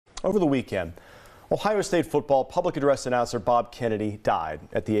Over the weekend, Ohio State football public address announcer Bob Kennedy died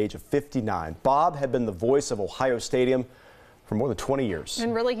at the age of 59. Bob had been the voice of Ohio Stadium for more than 20 years.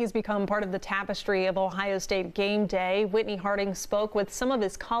 And really, he's become part of the tapestry of Ohio State game day. Whitney Harding spoke with some of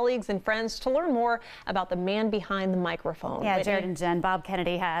his colleagues and friends to learn more about the man behind the microphone. Yeah, Whitney? Jared and Jen, Bob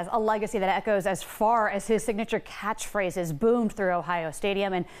Kennedy has a legacy that echoes as far as his signature catchphrases boomed through Ohio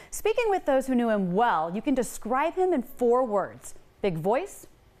Stadium. And speaking with those who knew him well, you can describe him in 4 words: big voice,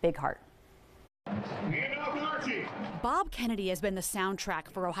 big heart. Bob Kennedy has been the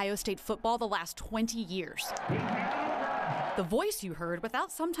soundtrack for Ohio State football the last 20 years. The voice you heard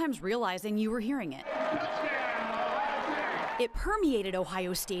without sometimes realizing you were hearing it. It permeated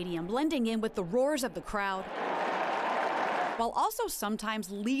Ohio Stadium, blending in with the roars of the crowd, while also sometimes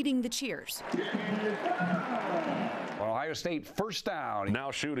leading the cheers. Ohio State first down.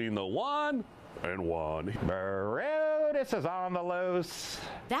 Now shooting the 1 and 1. This is on the loose.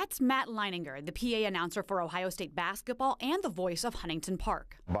 That's Matt Leininger, the PA announcer for Ohio State basketball and the voice of Huntington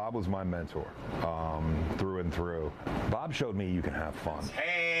Park. Bob was my mentor through and through. Bob showed me you can have fun.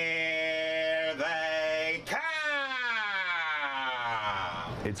 Here they come!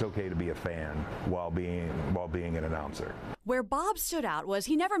 It's okay to be a fan while being an announcer. Where Bob stood out was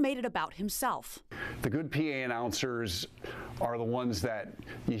he never made it about himself. The good PA announcers are the ones that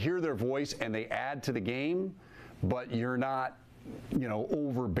you hear their voice and they add to the game, but you're not,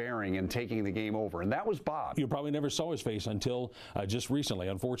 overbearing and taking the game over. And that was Bob. You probably never saw his face until just recently,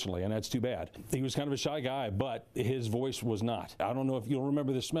 unfortunately, and that's too bad. He was kind of a shy guy, but his voice was not. I don't know if you'll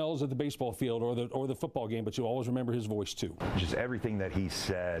remember the smells at the baseball field or the football game, but you'll always remember his voice too. Just everything that he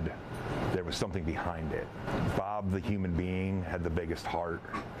said, there was something behind it. Bob, the human being, had the biggest heart,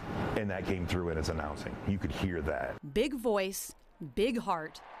 and that came through in his announcing. You could hear that. Big voice, big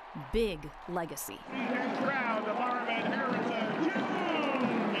heart, big legacy.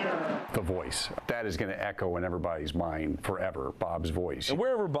 The voice. That is going to echo in everybody's mind forever, Bob's voice. And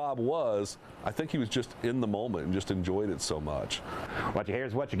wherever Bob was, I think he was just in the moment and just enjoyed it so much. What you hear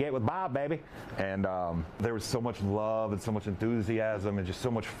is what you get with Bob, baby. And there was so much love and so much enthusiasm and just so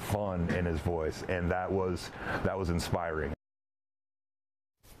much fun in his voice, and that was inspiring.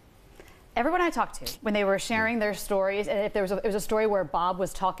 Everyone I talked to, when they were sharing their stories, and if it was a story where Bob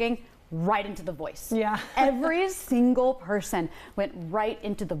was talking, right into the voice. Yeah. Every single person went right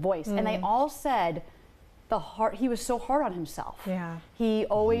into the voice. And they all said he was so hard on himself. Yeah. He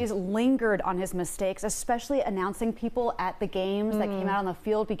always lingered on his mistakes, especially announcing people at the games that came out on the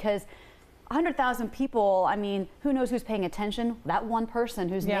field, because 100,000 people, I mean, who knows who's paying attention? That one person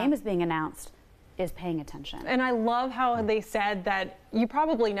whose name is being announced is paying attention. And I love how they said that you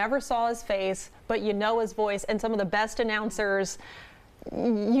probably never saw his face, but you know his voice. And some of the best announcers,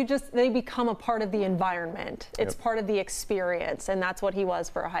 they become a part of the environment. It's part of the experience, and that's what he was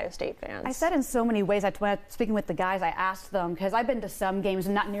for Ohio State fans. I said in so many ways, when I was speaking with the guys, I asked them, because I've been to some games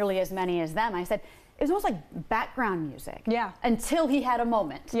and not nearly as many as them, I said, it was almost like background music. Yeah. Until he had a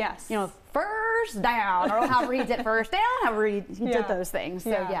moment. Yes. First down, or however he did first down, however he did those things. So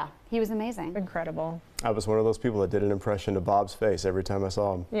yeah, he was amazing. Incredible. I was one of those people that did an impression of Bob's face every time I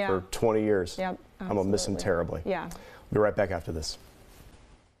saw him for 20 years. Yep. I'm going to miss him terribly. Yeah. We'll be right back after this.